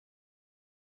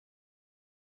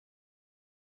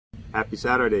Happy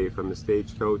Saturday from the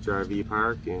Stagecoach RV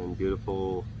Park in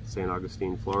beautiful St.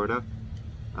 Augustine, Florida.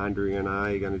 Andrea and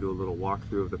I are going to do a little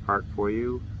walkthrough of the park for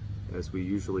you, as we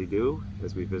usually do,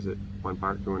 as we visit one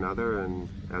park to another. And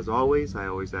as always, I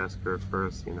always ask her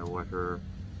first, what her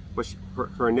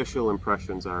initial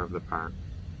impressions are of the park.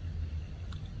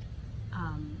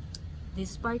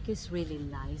 This park is really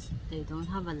nice. They don't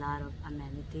have a lot of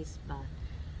amenities, but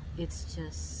it's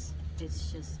just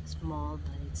small,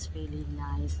 but it's really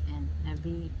nice, and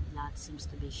every lot seems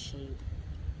to be shade.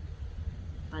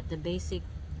 But the basic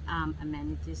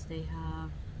amenities they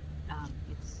have,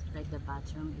 it's like the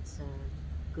bathroom. It's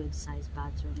a good sized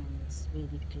bathroom and it's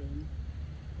really clean.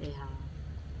 They have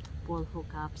pool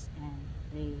hookups and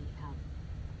they have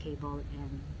cable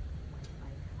and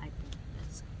Wi-Fi. I think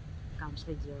that comes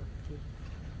with your fee.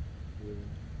 Yeah.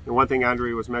 And one thing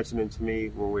Andrea was mentioning to me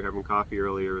when we were having coffee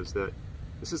earlier is that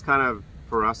this is kind of,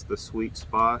 for us, the sweet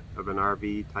spot of an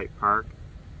RV type park.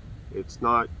 It's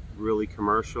not really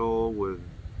commercial with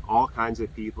all kinds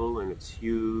of people, and it's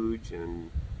huge,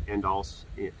 and it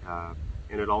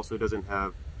also doesn't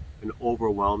have an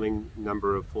overwhelming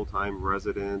number of full-time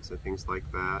residents and things like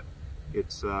that.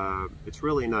 It's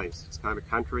really nice. It's kind of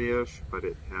country-ish, but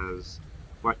it has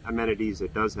what amenities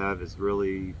it does have is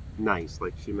really nice.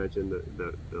 Like she mentioned,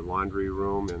 the laundry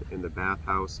room and the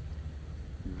bathhouse.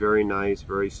 Very nice,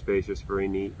 very spacious, very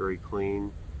neat, very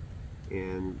clean.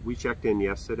 And we checked in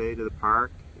yesterday to the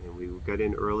park, and we got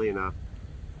in early enough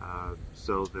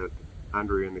so that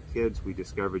Andrea and the kids, we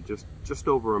discovered just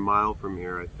over a mile from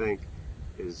here, I think,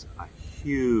 is a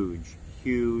huge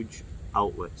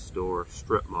outlet store,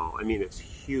 strip mall. I mean, it's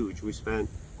huge. We spent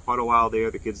quite a while there.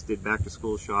 The kids did back to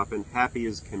school shopping, happy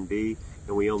as can be,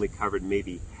 and we only covered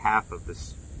maybe half of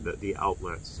the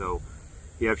outlets. So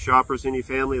if you have shoppers in your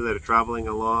family that are traveling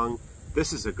along,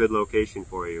 this is a good location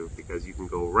for you, because you can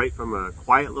go right from a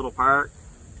quiet little park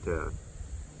to,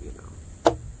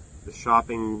 the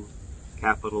shopping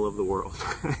capital of the world.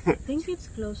 I think it's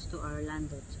close to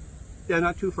Orlando too. Yeah,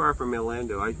 not too far from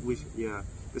Orlando.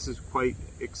 This is quite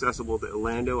accessible to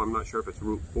Orlando. I'm not sure if it's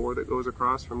Route 4 that goes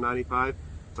across from 95,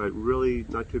 but really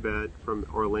not too bad from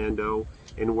Orlando.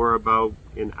 And we're about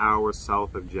an hour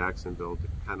south of Jacksonville, to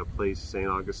kind of place St.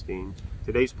 Augustine.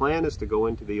 Today's plan is to go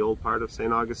into the old part of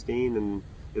St. Augustine, and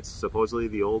it's supposedly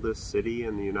the oldest city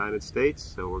in the United States,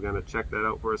 so we're going to check that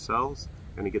out for ourselves.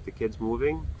 Going to get the kids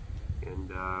moving,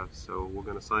 and so we're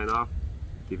going to sign off,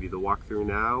 give you the walkthrough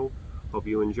now. Hope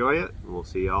you enjoy it, and we'll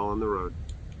see you all on the road.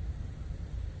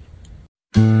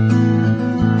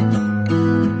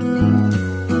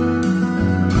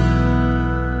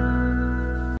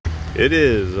 It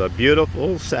is a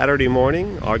beautiful Saturday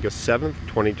morning, August 7th,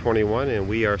 2021, and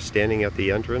we are standing at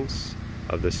the entrance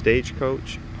of the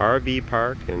Stagecoach RV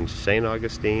Park in St.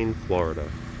 Augustine, Florida.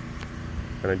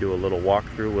 I'm going to do a little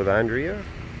walkthrough with Andrea.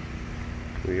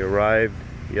 We arrived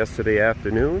yesterday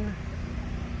afternoon,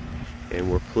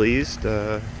 and we're pleased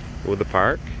with the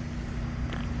park.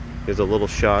 Here's a little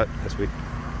shot as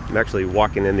I'm actually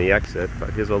walking in the exit,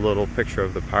 but here's a little picture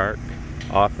of the park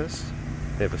office.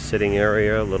 They have a sitting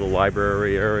area, a little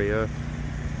library area.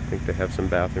 I think they have some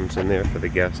bathrooms in there for the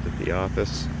guests at the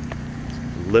office.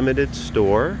 Limited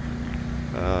store,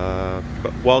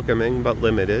 but welcoming, but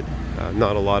limited.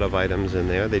 Not a lot of items in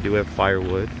there. They do have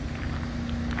firewood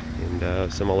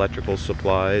and some electrical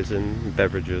supplies and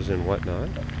beverages and whatnot.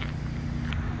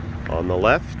 On the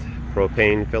left,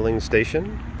 propane filling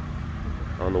station.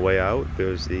 On the way out,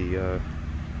 there's the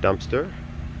dumpster.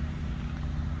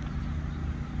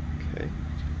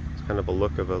 Kind of a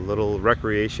look of a little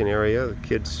recreation area. The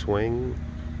kids swing,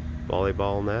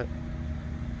 volleyball net.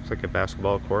 Looks like a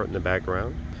basketball court in the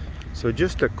background. So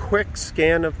just a quick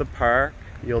scan of the park.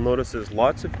 You'll notice there's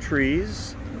lots of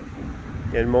trees,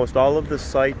 and most all of the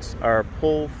sites are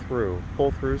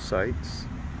pull-through sites.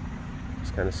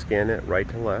 Just kind of scan it right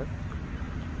to left.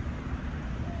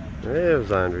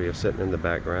 There's Andrea sitting in the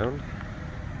background.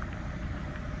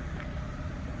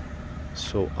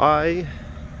 So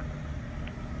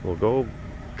we'll go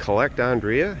collect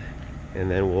Andrea,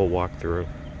 and then we'll walk through.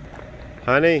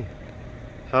 Honey,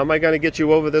 how am I going to get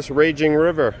you over this raging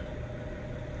river?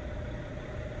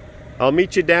 I'll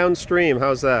meet you downstream.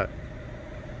 How's that?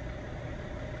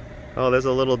 Oh, there's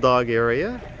a little dog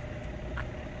area.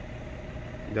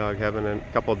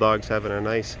 Couple dogs having a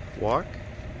nice walk.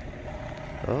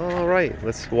 All right,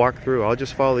 let's walk through. I'll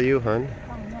just follow you, hon.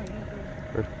 Oh,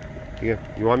 no,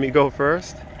 You want me to go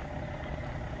first?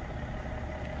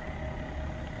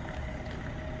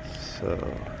 So,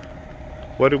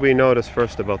 what did we notice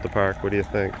first about the park? What do you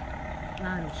think? A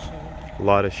lot of shade. A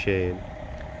lot of shade.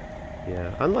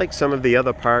 Yeah, unlike some of the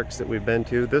other parks that we've been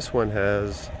to, this one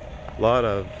has A lot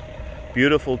of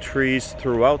beautiful trees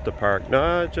throughout the park,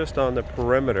 not just on the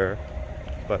perimeter,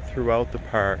 but throughout the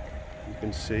park. You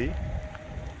can see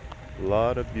a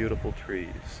lot of beautiful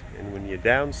trees. And when you're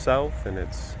down south and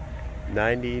it's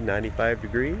 90, 95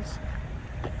 degrees,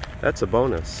 that's a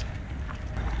bonus.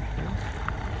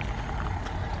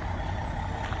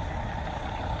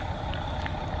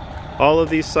 All of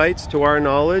these sites, to our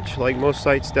knowledge, like most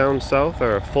sites down south,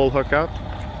 are a full hookup.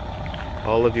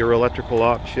 All of your electrical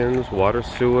options, water,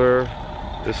 sewer.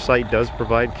 This site does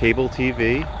provide cable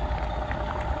TV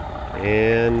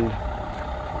and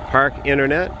park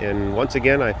internet. And once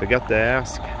again, I forgot to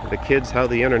ask the kids how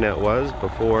the internet was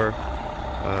before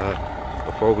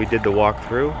we did the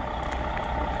walkthrough.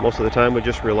 Most of the time we're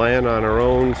just relying on our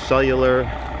own cellular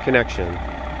connection.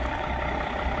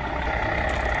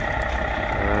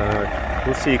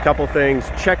 Let's see, a couple things.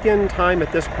 Check-in time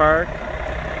at this park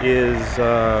is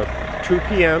 2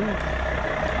 p.m.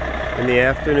 in the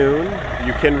afternoon.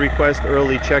 You can request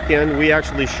early check-in. We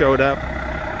actually showed up,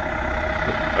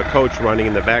 a coach running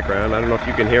in the background. I don't know if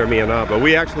you can hear me or not, but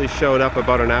we actually showed up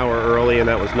about an hour early and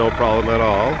that was no problem at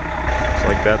all. Looks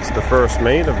like that's the first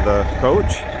mate of the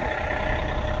coach.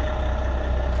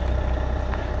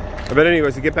 But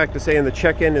anyways, to get back to saying, the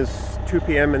check-in is 2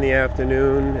 p.m. in the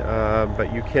afternoon,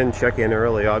 but you can check in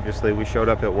early. Obviously, we showed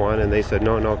up at 1 and they said,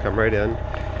 no, come right in.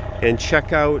 And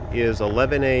checkout is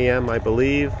 11 a.m. I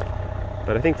believe,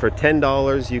 but I think for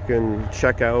 $10 you can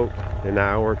check out an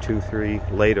hour, 2, 3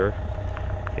 later.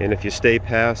 And if you stay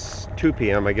past 2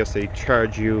 p.m., I guess they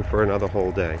charge you for another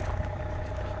whole day.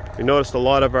 We noticed a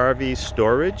lot of RV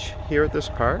storage here at this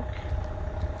park.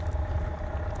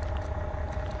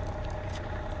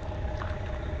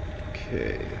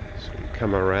 Okay, so we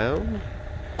come around,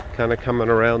 kind of coming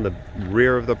around the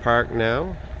rear of the park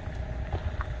now.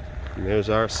 And there's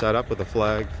our setup with a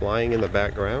flag flying in the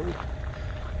background.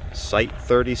 Site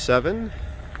 37,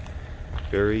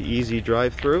 very easy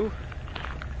drive through.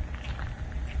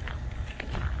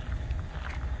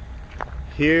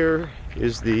 Here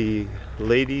is the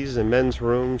ladies and men's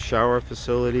room, shower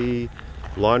facility,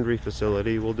 laundry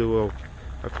facility. We'll do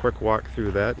a quick walk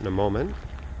through that in a moment.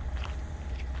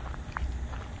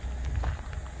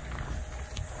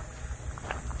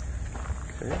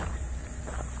 Okay.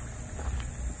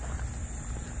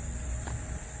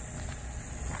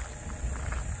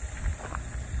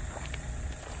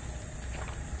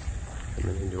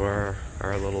 Coming into our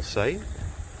little site.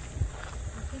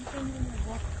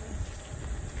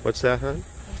 What's that, hon?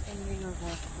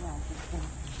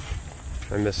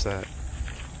 I missed that.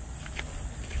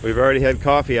 We've already had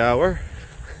coffee hour.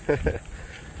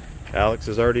 Alex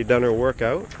has already done her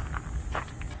workout.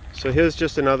 So here's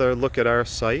just another look at our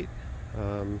site.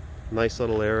 Nice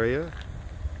little area.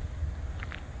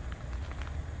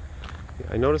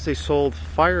 I noticed they sold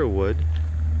firewood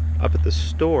up at the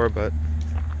store, but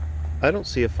I don't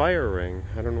see a fire ring.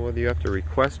 I don't know whether you have to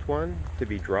request one to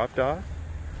be dropped off.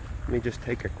 Let me just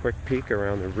take a quick peek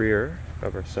around the rear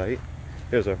of our site.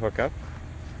 Here's our hookup.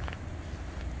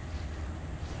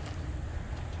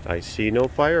 I see no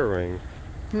fire ring.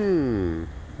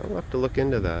 I'll have to look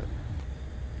into that.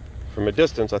 From a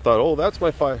distance I thought, oh, that's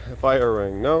my fire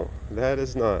ring. No, that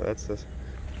is not. That's this.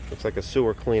 Looks like a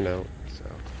sewer clean out. So,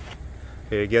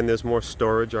 okay, again, there's more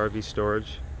storage, RV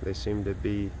storage. They seem to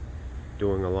be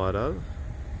doing a lot of.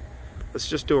 Let's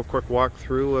just do a quick walk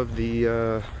through of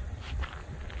the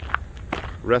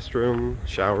restroom,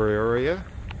 shower area.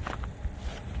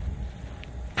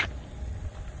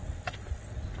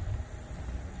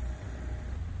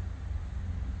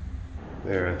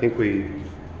 There, I think we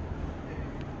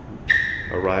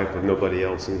arrived with nobody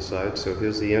else inside. So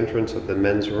here's the entrance of the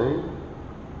men's room.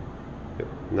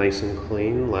 Nice and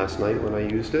clean last night when I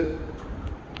used it.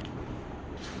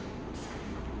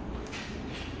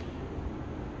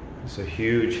 It's a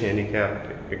huge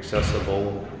handicapped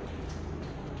accessible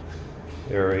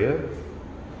area.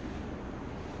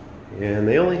 And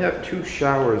they only have 2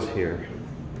 showers here.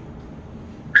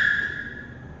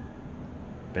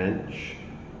 Bench.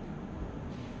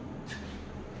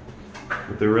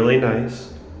 But they're really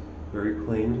nice, very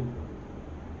clean.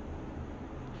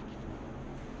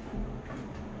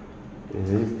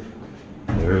 And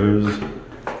there's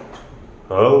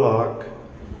a lock.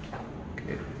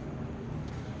 Okay.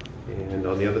 And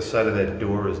on the other side of that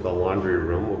door is the laundry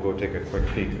room. We'll go take a quick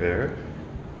peek there.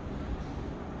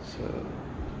 So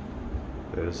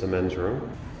there's the men's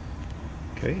room.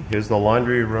 Okay, here's the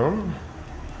laundry room.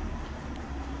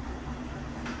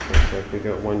 Looks like we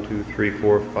got 1, 2, 3,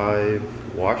 4,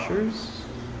 5 washers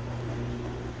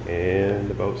and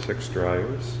about 6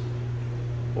 dryers.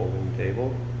 Folding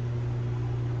table.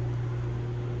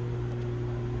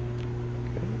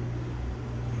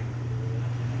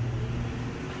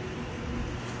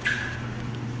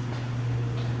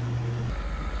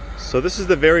 So this is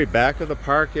the very back of the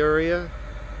park area,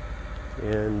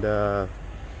 and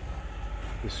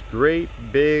this great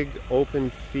big open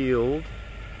field,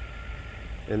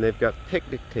 and they've got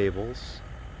picnic tables.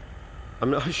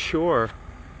 I'm not sure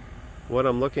what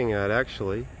I'm looking at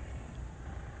actually.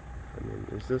 I mean,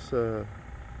 is this a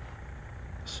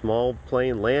small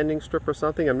plane landing strip or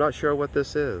something? I'm not sure what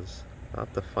this is. I'll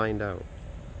have to find out.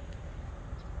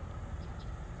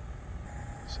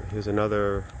 So here's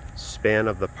another span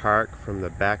of the park from the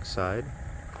back side.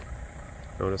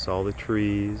 Notice all the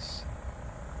trees.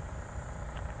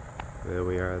 There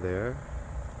we are there.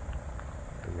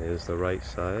 And there's the right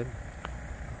side.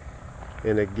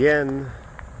 And again,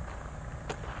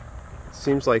 it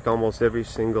seems like almost every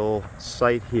single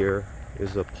site here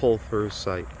is a pull-through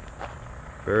site.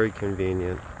 Very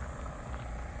convenient.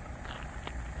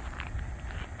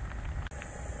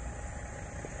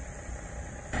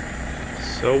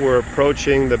 So we're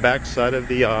approaching the back side of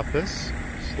the office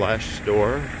 /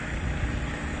 store.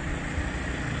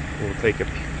 We'll take a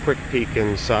quick peek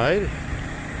inside.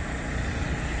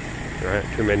 There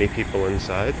aren't too many people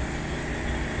inside.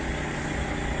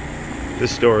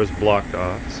 This door is blocked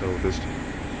off, so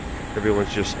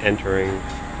everyone's just entering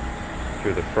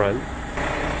through the front.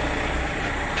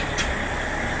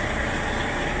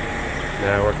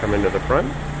 Now we're coming to the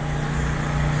front.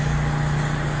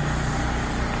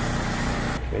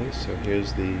 Okay, so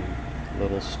here's the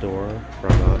little store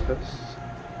front office.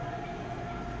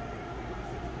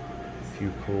 A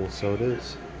few cool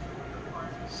sodas.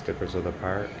 Stickers of the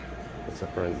park. That's the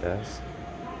front desk.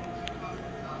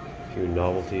 A few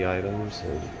novelty items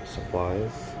and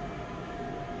supplies.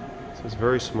 So it's a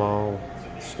very small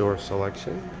store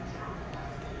selection.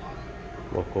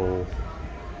 Local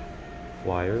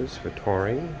flyers for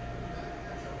touring.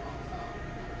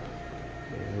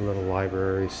 A little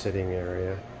library sitting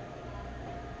area.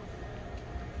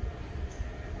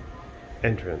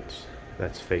 Entrance.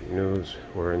 That's fake news.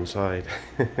 We're inside.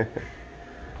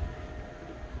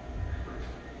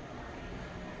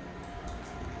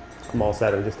 I'm all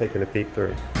set. I'm just taking a peek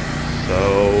through.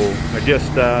 So I just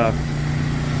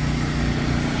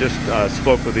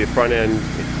spoke with the front end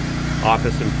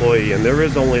office employee, and there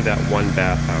is only that one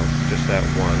bathhouse, just that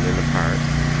one in the park.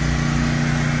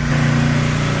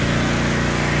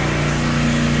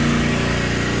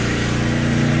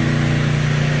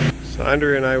 So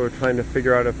Andrea and I were trying to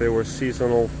figure out if they were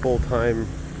seasonal full-time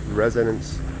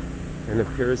residents, and it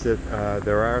appears that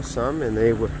there are some, and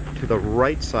they were to the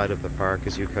right side of the park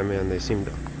as you come in. They seem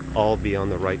to all be on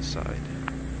the right side.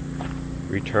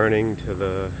 Returning to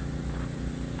the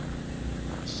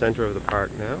center of the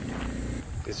park now.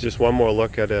 It's just one more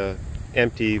look at a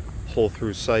empty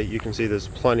pull-through site. You can see there's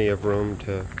plenty of room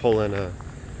to pull in a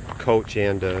coach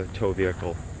and a tow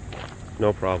vehicle.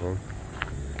 No problem.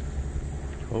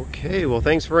 Okay, well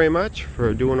thanks very much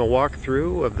for doing a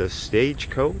walkthrough of the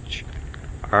Stagecoach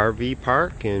RV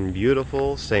Park in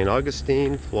beautiful St.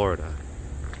 Augustine, Florida.